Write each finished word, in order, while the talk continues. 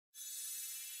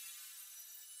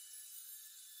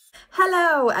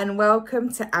Hello and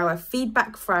welcome to our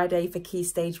Feedback Friday for Key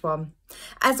Stage 1.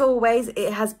 As always,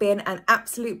 it has been an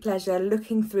absolute pleasure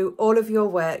looking through all of your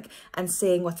work and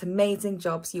seeing what amazing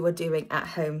jobs you are doing at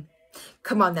home.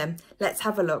 Come on then, let's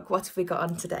have a look. What have we got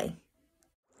on today?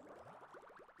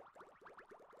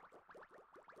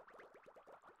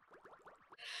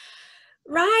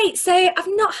 Right, so I've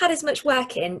not had as much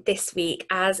work in this week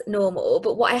as normal,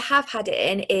 but what I have had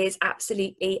in is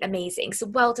absolutely amazing. So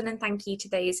well done and thank you to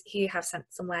those who have sent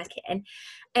some work in.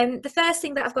 The first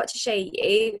thing that I've got to show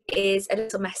you is a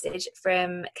little message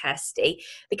from Kirsty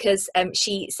because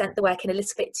she sent the work in a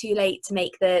little bit too late to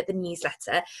make the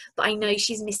newsletter, but I know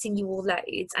she's missing you all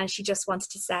loads and she just wanted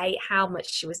to say how much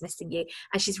she was missing you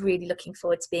and she's really looking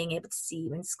forward to being able to see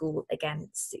you in school again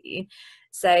soon.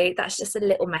 So that's just a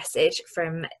little message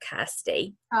from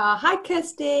Kirsty. Hi,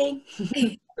 Kirsty.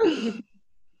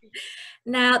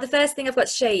 Now, the first thing I've got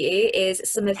to show you is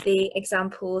some of the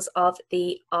examples of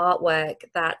the artwork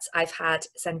that I've had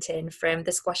sent in from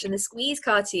the Squash and the Squeeze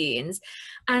cartoons.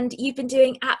 And you've been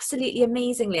doing absolutely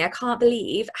amazingly. I can't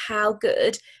believe how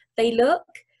good they look.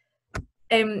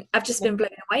 I've just been blown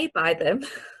away by them.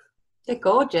 They're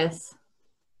gorgeous.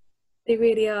 They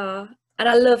really are. And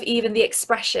I love even the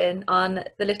expression on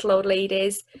the little old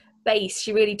lady's face.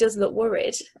 She really does look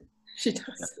worried. She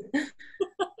does.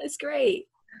 It's great.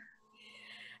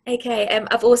 Okay,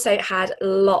 I've also had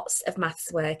lots of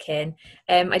maths work in.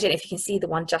 I don't know if you can see the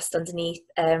one just underneath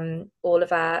all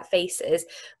of our faces,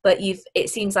 but it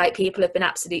seems like people have been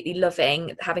absolutely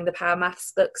loving having the Power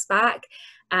Maths books back.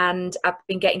 And I've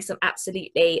been getting some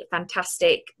absolutely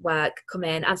fantastic work come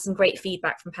in and some great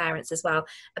feedback from parents as well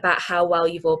about how well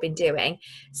you've all been doing.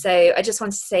 So I just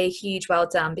wanted to say a huge well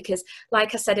done because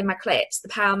like I said in my clips, the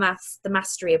Power Maths, the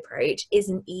mastery approach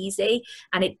isn't easy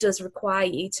and it does require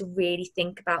you to really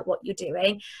think about what you're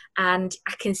doing. And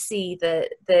I can see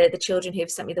that the children who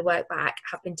have sent me the work back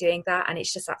have been doing that and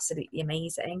it's just absolutely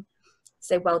amazing.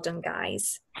 So well done,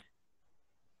 guys.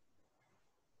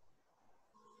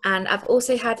 And I've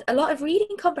also had a lot of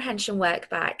reading comprehension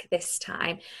work back this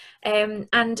time.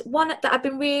 And one that I've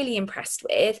been really impressed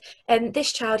with,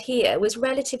 this child here was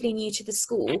relatively new to the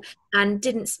school and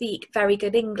didn't speak very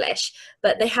good English,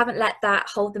 but they haven't let that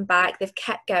hold them back. They've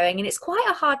kept going. And it's quite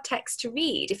a hard text to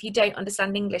read if you don't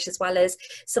understand English as well as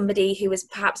somebody who was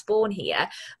perhaps born here.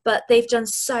 But they've done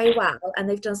so well and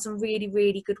they've done some really,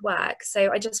 really good work.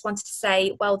 So I just wanted to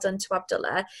say well done to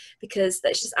Abdullah because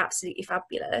that's just absolutely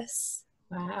fabulous.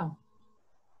 Wow.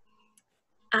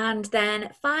 And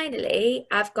then finally,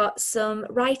 I've got some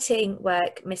writing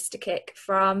work, Mr. Kick,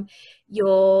 from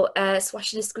your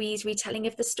Swash and a Squeeze retelling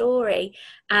of the story.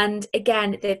 And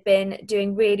again, they've been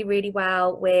doing really, really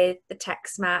well with the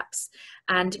text maps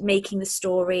and making the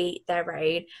story their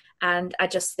own. And I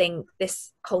just think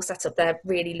this whole setup they're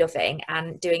really loving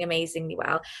and doing amazingly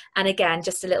well. And again,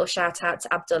 just a little shout out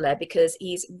to Abdullah because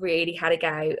he's really had a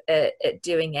go at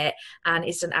doing it and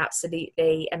he's done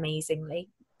absolutely amazingly.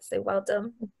 So well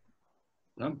done.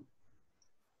 No.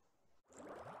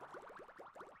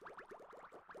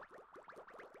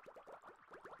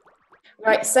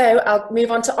 Right, so I'll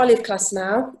move on to Olive class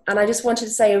now, and I just wanted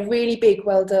to say a really big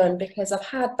well done because I've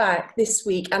had back this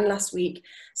week and last week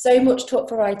so much talk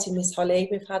for writing, Miss Holly.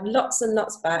 We've had lots and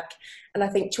lots back, and I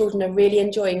think children are really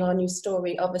enjoying our new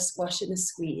story of a squash and a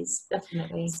squeeze.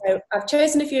 Definitely. So I've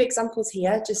chosen a few examples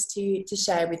here just to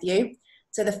share with you.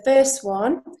 So the first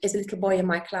one is a little boy in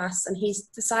my class, and he's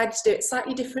decided to do it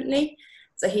slightly differently.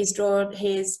 So he's drawn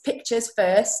his pictures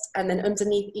first, and then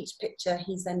underneath each picture,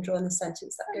 he's then drawn the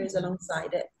sentence that goes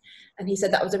alongside it. And he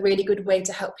said that was a really good way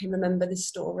to help him remember the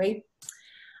story.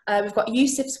 We've got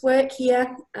Yusuf's work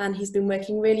here, and he's been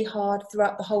working really hard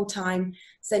throughout the whole time,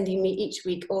 sending me each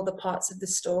week all the parts of the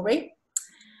story.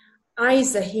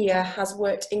 Isa here has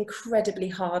worked incredibly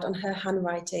hard on her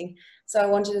handwriting. So I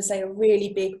wanted to say a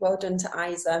really big well done to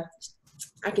Isa.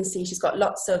 I can see she's got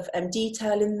lots of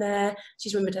detail in there.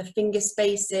 She's remembered her finger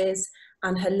spaces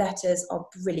and her letters are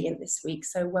brilliant this week.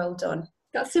 So well done.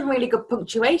 Got some really good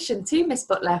punctuation too, Miss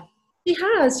Butler. She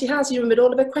has. She remembered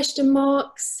all of her question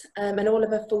marks and all of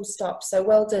her full stops. So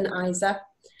well done, Isa.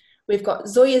 We've got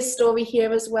Zoya's story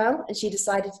here as well. And she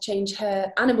decided to change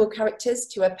her animal characters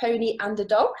to a pony and a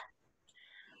dog.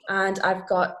 And I've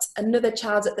got another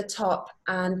child at the top.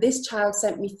 And this child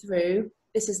sent me through,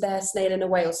 this is their snail and a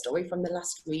whale story from the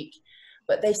last week.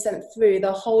 But they sent through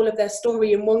the whole of their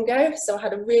story in one go. So I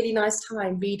had a really nice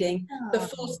time reading the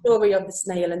full story of the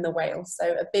snail and the whale.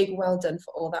 So a big well done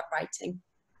for all that writing.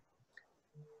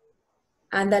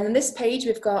 And then on this page,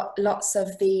 we've got lots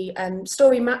of the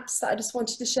story maps that I just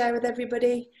wanted to share with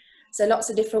everybody. So lots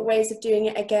of different ways of doing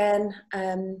it again.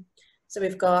 So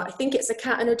we've got, I think it's a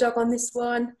cat and a dog on this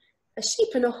one, a sheep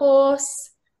and a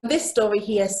horse. This story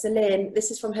here, Celine,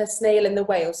 this is from her Snail and the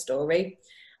Whale story.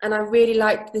 And I really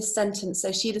liked this sentence.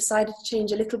 So she decided to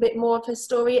change a little bit more of her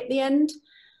story at the end.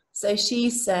 So she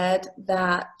said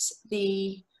that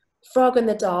the frog and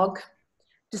the dog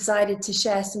decided to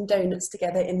share some donuts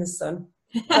together in the sun.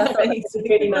 So I thought that was a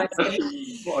really nice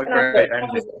finish. What a And great I thought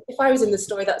ending. if I was in the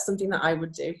story, that's something that I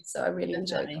would do. So I really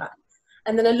enjoyed that.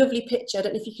 And then a lovely picture. I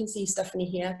don't know if you can see Stephanie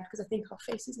here, because I think our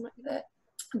faces might be there.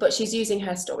 But she's using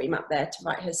her story map there to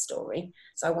write her story.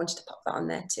 So I wanted to pop that on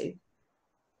there too.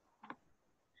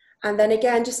 And then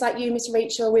again, just like you, Miss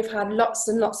Rachel, we've had lots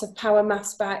and lots of Power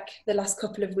Maths back the last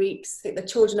couple of weeks. I think the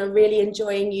children are really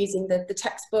enjoying using the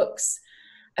textbooks.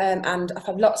 And I've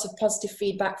had lots of positive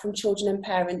feedback from children and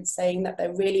parents saying that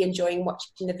they're really enjoying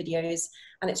watching the videos,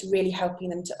 and it's really helping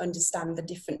them to understand the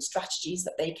different strategies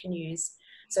that they can use.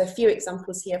 So a few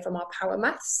examples here from our Power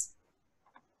Maths.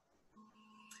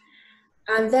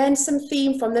 And then some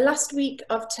theme from the last week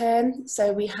of term.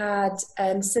 So we had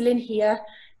Celine here,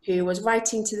 who was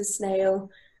writing to the snail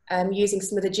using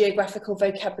some of the geographical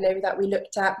vocabulary that we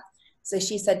looked at. So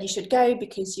she said you should go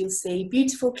because you'll see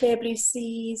beautiful clear blue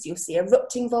seas, you'll see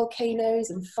erupting volcanoes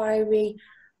and fiery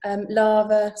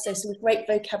lava, so some great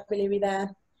vocabulary there.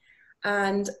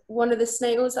 And one of the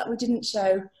snails that we didn't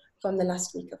show from the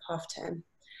last week of half term.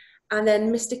 And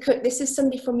then Mr. Cook, this is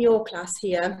somebody from your class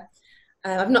here.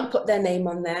 I've not put their name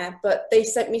on there, but they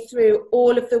sent me through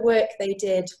all of the work they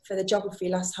did for the geography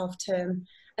last half term.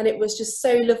 And it was just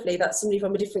so lovely that somebody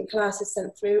from a different class has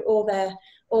sent through all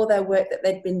their work that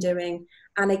they'd been doing.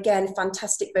 And again,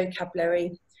 fantastic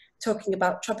vocabulary, talking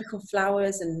about tropical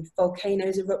flowers and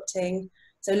volcanoes erupting.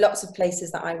 So lots of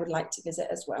places that I would like to visit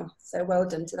as well. So well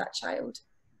done to that child.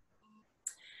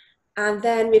 And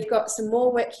then we've got some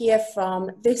more work here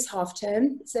from this half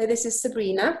term. So this is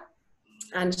Sabrina,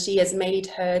 and she has made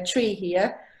her tree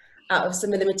here out of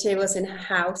some of the materials in her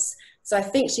house. So I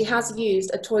think she has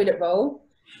used a toilet roll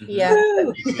here.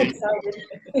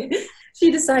 She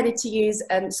decided to use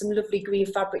some lovely green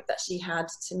fabric that she had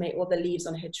to make all the leaves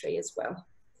on her tree as well.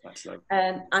 That's lovely.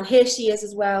 And here she is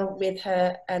as well with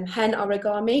her hen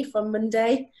origami from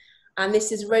Monday. And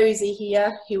this is Rosie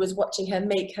here, who was watching her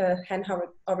make her hen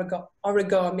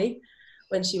origami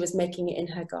when she was making it in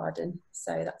her garden.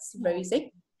 So that's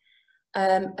Rosie.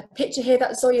 A picture here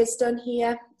that Zoya's done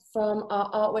here from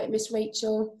our artwork, Miss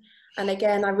Rachel. And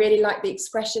again, I really like the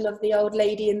expression of the old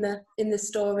lady in the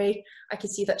story. I can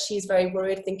see that she's very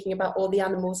worried, thinking about all the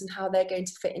animals and how they're going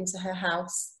to fit into her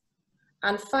house.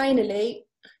 And finally,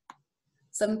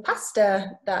 some pasta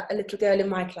that a little girl in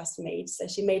my class made. So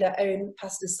she made her own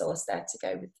pasta sauce there to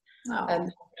go with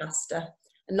pasta.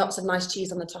 And lots of nice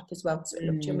cheese on the top as well, so it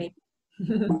looked yummy.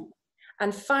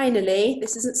 And finally,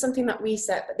 this isn't something that we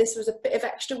set, but this was a bit of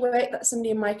extra work that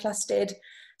somebody in my class did.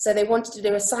 So they wanted to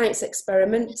do a science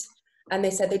experiment, and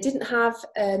they said they didn't have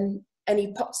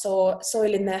any pots or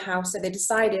soil in their house, so they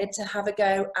decided to have a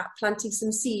go at planting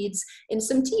some seeds in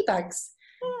some tea bags.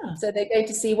 So they're going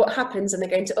to see what happens, and they're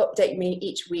going to update me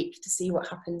each week to see what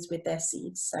happens with their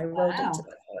seeds. So well done to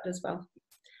that as well.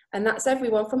 And that's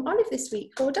everyone from Olive this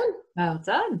week. Well done. Well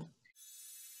done.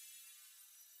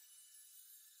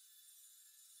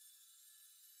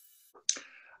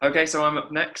 Okay, so I'm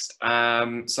up next.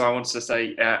 So I wanted to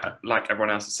say, like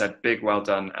everyone else has said, big well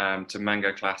done to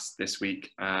Mango class this week.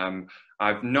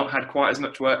 I've not had quite as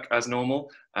much work as normal,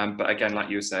 but again, like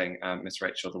you were saying, Miss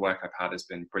Rachel, the work I've had has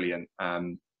been brilliant.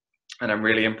 And I'm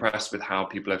really impressed with how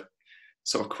people have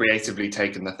sort of creatively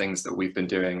taken the things that we've been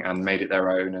doing and made it their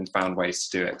own and found ways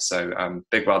to do it. So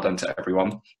big well done to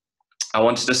everyone. I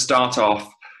wanted to start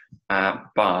off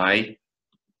by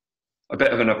a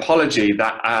bit of an apology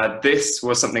that this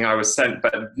was something I was sent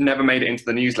but never made it into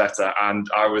the newsletter, and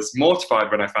I was mortified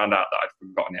when I found out that I'd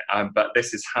forgotten it. But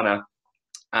this is Hannah,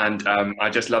 and I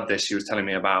just love this. She was telling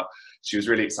me about, she was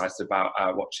really excited about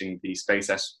watching the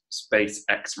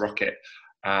SpaceX rocket,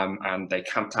 and they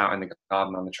camped out in the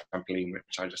garden on the trampoline,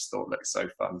 which I just thought looked so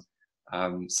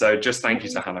fun. So just thank you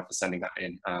to Hannah for sending that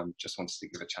in. Just wanted to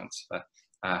give a chance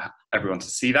for everyone to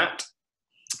see that.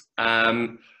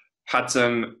 Had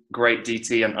some great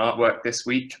DT and artwork this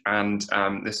week, and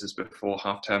this was before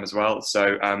half term as well.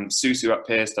 So Susu up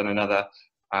here has done another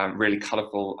really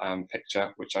colourful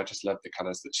picture, which I just love the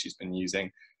colours that she's been using.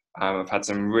 I've had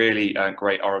some really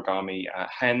great origami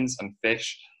hens and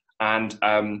fish, and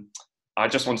I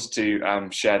just wanted to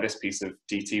share this piece of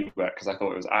DT work because I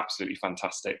thought it was absolutely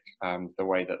fantastic, the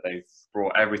way that they've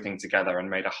brought everything together and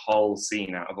made a whole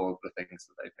scene out of all of the things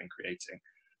that they've been creating.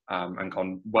 And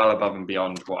gone well above and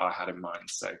beyond what I had in mind.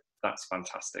 So that's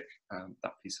fantastic,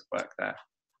 that piece of work there.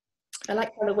 I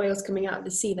like how the whales coming out of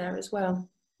the sea there as well.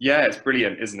 Yeah, it's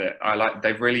brilliant, isn't it?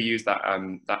 They've really used that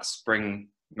that spring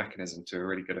mechanism to a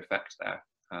really good effect there.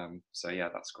 So yeah,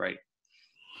 that's great.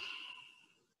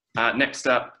 Next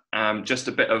up, just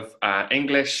a bit of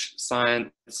English,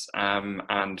 science, and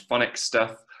phonics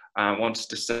stuff. I wanted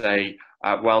to say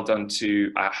well done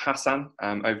to Hassan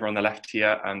over on the left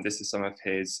here. This is some of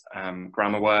his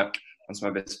grammar work and some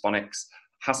of his phonics.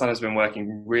 Hassan has been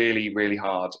working really, really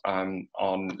hard on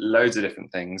loads of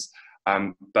different things,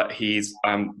 but he's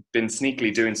been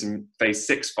sneakily doing some phase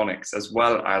 6 phonics as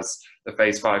well as the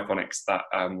phase 5 phonics that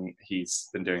he's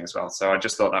been doing as well. So I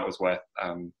just thought that was worth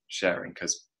sharing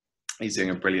because he's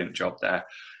doing a brilliant job there.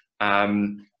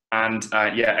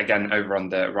 Yeah, again, over on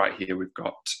the right here, we've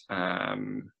got,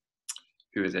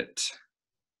 who is it?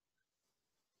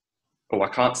 Oh, I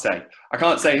can't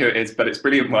say who it is, but it's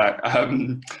brilliant work.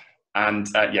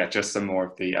 Yeah, just some more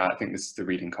of the, I think this is the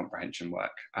reading comprehension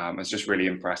work. I was just really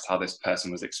impressed how this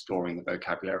person was exploring the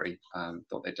vocabulary.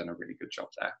 Thought they'd done a really good job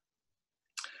there.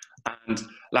 And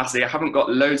lastly, I haven't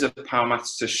got loads of Power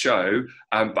Maths to show,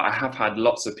 but I have had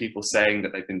lots of people saying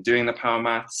that they've been doing the Power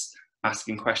Maths,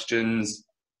 asking questions,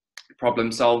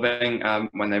 problem solving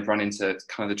when they've run into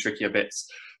kind of the trickier bits.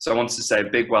 So I wanted to say a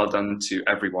big well done to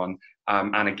everyone.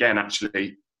 And again,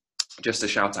 actually, just a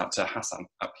shout out to Hassan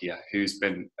up here, who's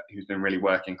been really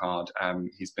working hard.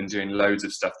 He's been doing loads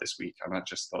of stuff this week, and I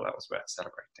just thought that was worth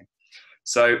celebrating.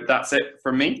 So that's it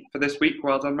from me for this week.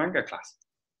 Well done, Mango class.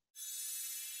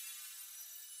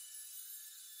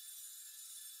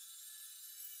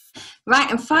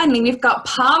 Right, and finally we've got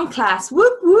Palm class.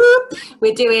 Whoop whoop!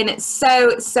 We're doing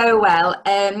so well.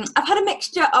 I've had a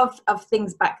mixture of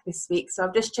things back this week, so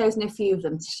I've just chosen a few of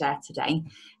them to share today.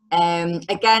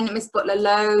 Again, Miss Butler,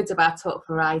 loads of our talk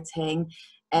for writing,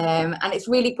 and it's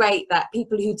really great that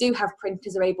people who do have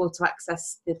printers are able to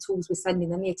access the tools we're sending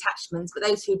them, the attachments, but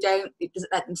those who don't, it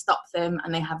doesn't let them stop them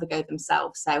and they have a go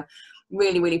themselves. So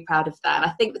really, really proud of that. And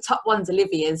I think the top one's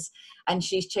Olivia's, and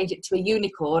she's changed it to a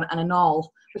unicorn and an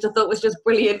owl, which I thought was just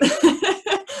brilliant.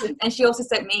 And she also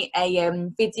sent me a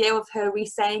video of her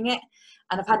re-saying it,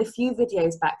 and I've had a few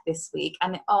videos back this week,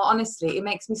 and honestly, it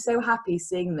makes me so happy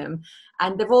seeing them.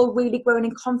 And they've all really grown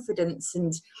in confidence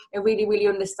and are really, really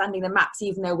understanding the maths,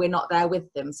 even though we're not there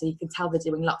with them. So you can tell they're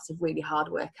doing lots of really hard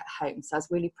work at home. So I was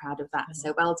really proud of that.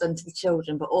 So well done to the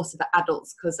children, but also the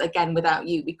adults, because again, without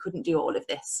you, we couldn't do all of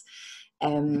this.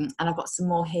 And I've got some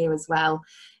more here as well.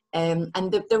 And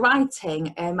the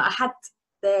writing, I had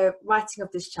the writing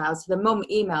of this child. So the mum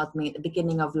emailed me at the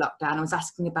beginning of lockdown. I was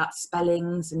asking about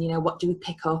spellings and, you know, what do we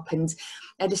pick up? And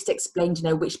I just explained, you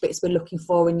know, which bits we're looking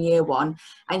for in year 1.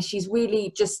 And she's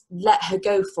really just let her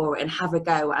go for it and have a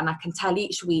go. And I can tell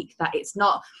each week that it's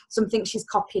not something she's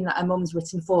copying that her mum's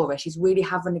written for her. She's really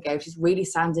having a go. She's really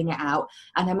sounding it out.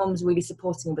 And her mum's really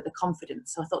supporting her with the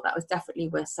confidence. So I thought that was definitely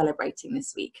worth celebrating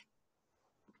this week.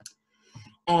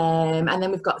 And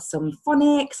then we've got some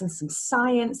phonics and some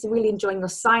science. I'm really enjoying your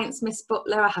science, Miss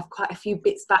Butler. I have quite a few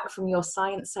bits back from your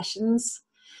science sessions.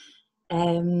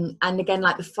 And again,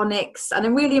 like the phonics. And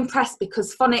I'm really impressed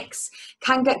because phonics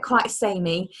can get quite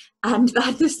samey. And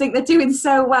I just think they're doing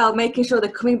so well, making sure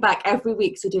they're coming back every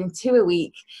week. So doing 2 a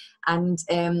week. And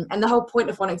the whole point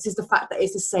of phonics is the fact that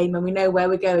it's the same and we know where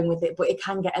we're going with it, but it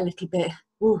can get a little bit,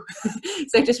 ooh.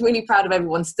 So just really proud of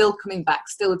everyone still coming back,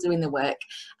 still doing the work.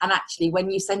 And actually, when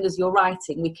you send us your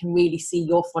writing, we can really see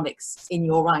your phonics in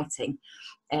your writing.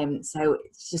 So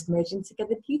it's just merging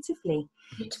together beautifully.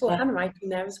 Beautiful handwriting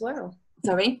there as well.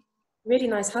 Sorry? Really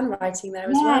nice handwriting there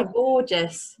as well. Yeah,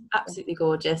 gorgeous. Absolutely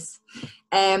gorgeous.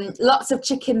 Lots of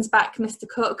chickens back, Mr.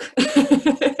 Cook.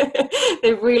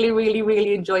 They really, really,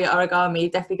 really enjoy origami. You're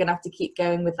definitely going to have to keep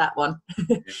going with that one.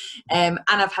 And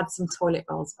I've had some toilet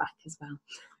rolls back as well.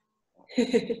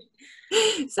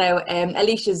 So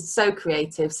Alicia's so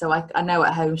creative, so I know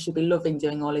at home she'll be loving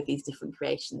doing all of these different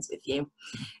creations with you.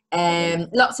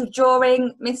 Lots of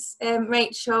drawing, Miss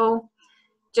Rachel.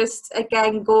 Just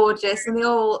again gorgeous, and they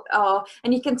all are,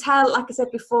 and you can tell, like I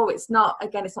said before, it's not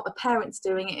the parents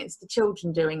doing it, it's the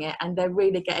children doing it, and they're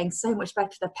really getting so much better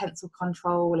at their pencil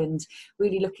control and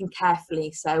really looking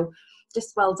carefully. So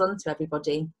just well done to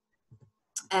everybody.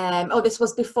 This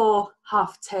was before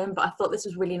half term, but I thought this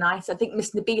was really nice. I think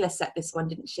Miss Nabila set this one,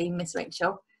 didn't she, Miss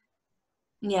Rachel?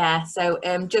 Yeah, so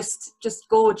just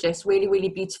gorgeous, really, really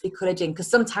beautifully coloured in, because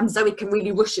sometimes Zoe can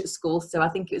really rush at school, so I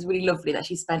think it was really lovely that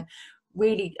she spent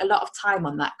really a lot of time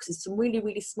on that, because there's some really,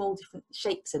 really small different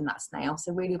shapes in that snail.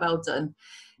 So really well done.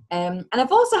 And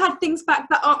I've also had things back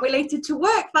that aren't related to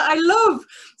work that I love.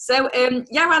 So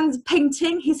Yaran's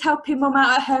painting, he's helping mum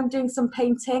out at home doing some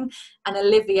painting. And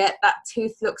Olivia, that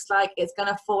tooth looks like it's going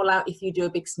to fall out if you do a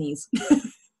big sneeze.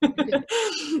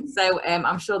 So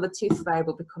I'm sure the tooth fairy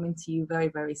will be coming to you very,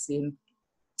 very soon.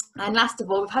 And last of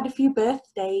all, we've had a few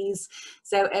birthdays.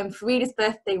 So Farida's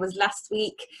birthday was last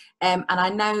week, and I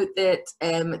know that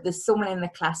there's someone in the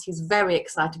class who's very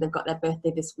excited they've got their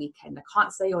birthday this weekend. I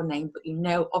can't say your name, but you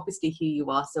know obviously who you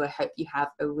are, so I hope you have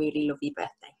a really lovely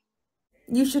birthday.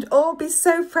 You should all be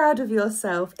so proud of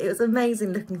yourself. It was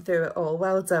amazing looking through it all.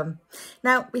 Well done.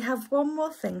 Now, we have one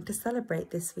more thing to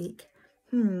celebrate this week.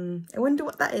 I wonder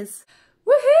what that is.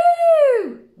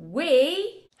 Woohoo!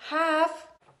 We have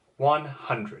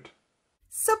 100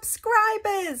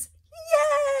 subscribers!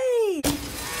 Yay!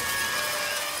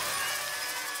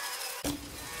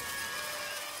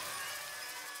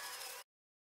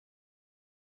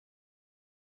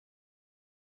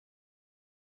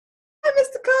 Hi,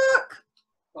 Mr. Cook.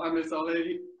 Bye, Miss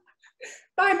Ollie.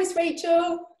 Bye, Miss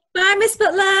Rachel. Bye, Miss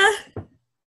Butler.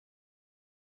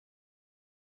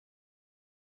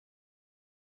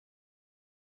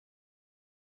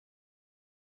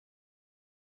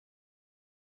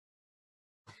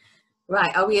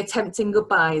 Right, are we attempting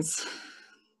goodbyes?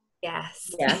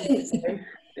 Yes. Yeah, I think so.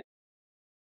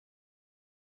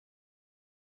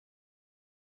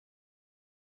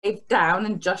 Wave down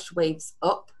and Josh waves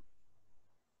up.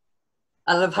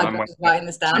 I love how I'm Josh is writing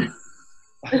this down.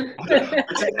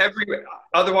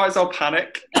 Otherwise, I'll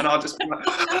panic and I'll just be like,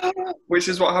 which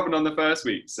is what happened on the first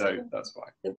week, so that's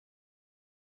fine.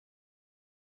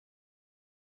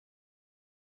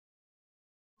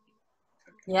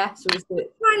 Yeah, so we just do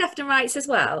it. Right, left and rights as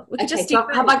well. We could Okay, just do so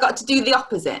have both. I got to do the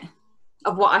opposite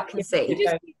of what I can We see? could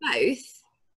just do both.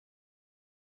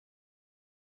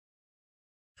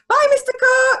 Bye, Mr.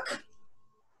 Cook.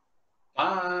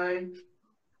 Bye.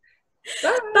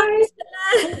 Bye, Miss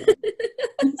Butler.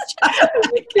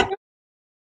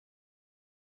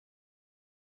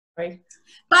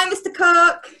 Bye, Mr.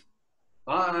 Cook.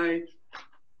 Bye.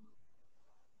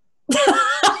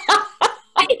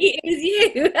 It was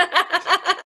you.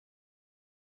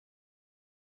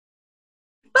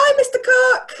 Bye, Mr.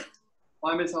 Cook.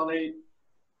 Bye, Miss Ollie.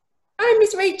 Bye,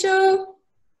 Miss Rachel.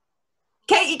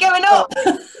 Kate, you're going up.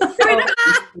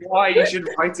 Why you should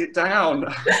write it down.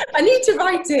 I need to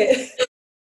write it.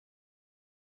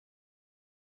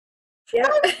 Yeah.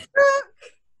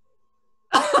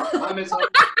 Bye, Miss Ollie.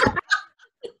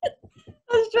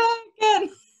 Let's try again.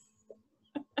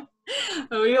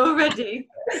 Are we all ready?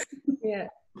 Yeah.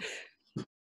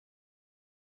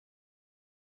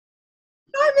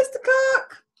 Bye, Mr.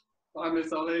 Cook. Bye,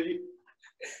 Miss Ollie.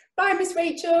 Bye, Miss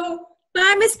Rachel.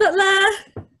 Bye, Miss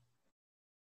Butler.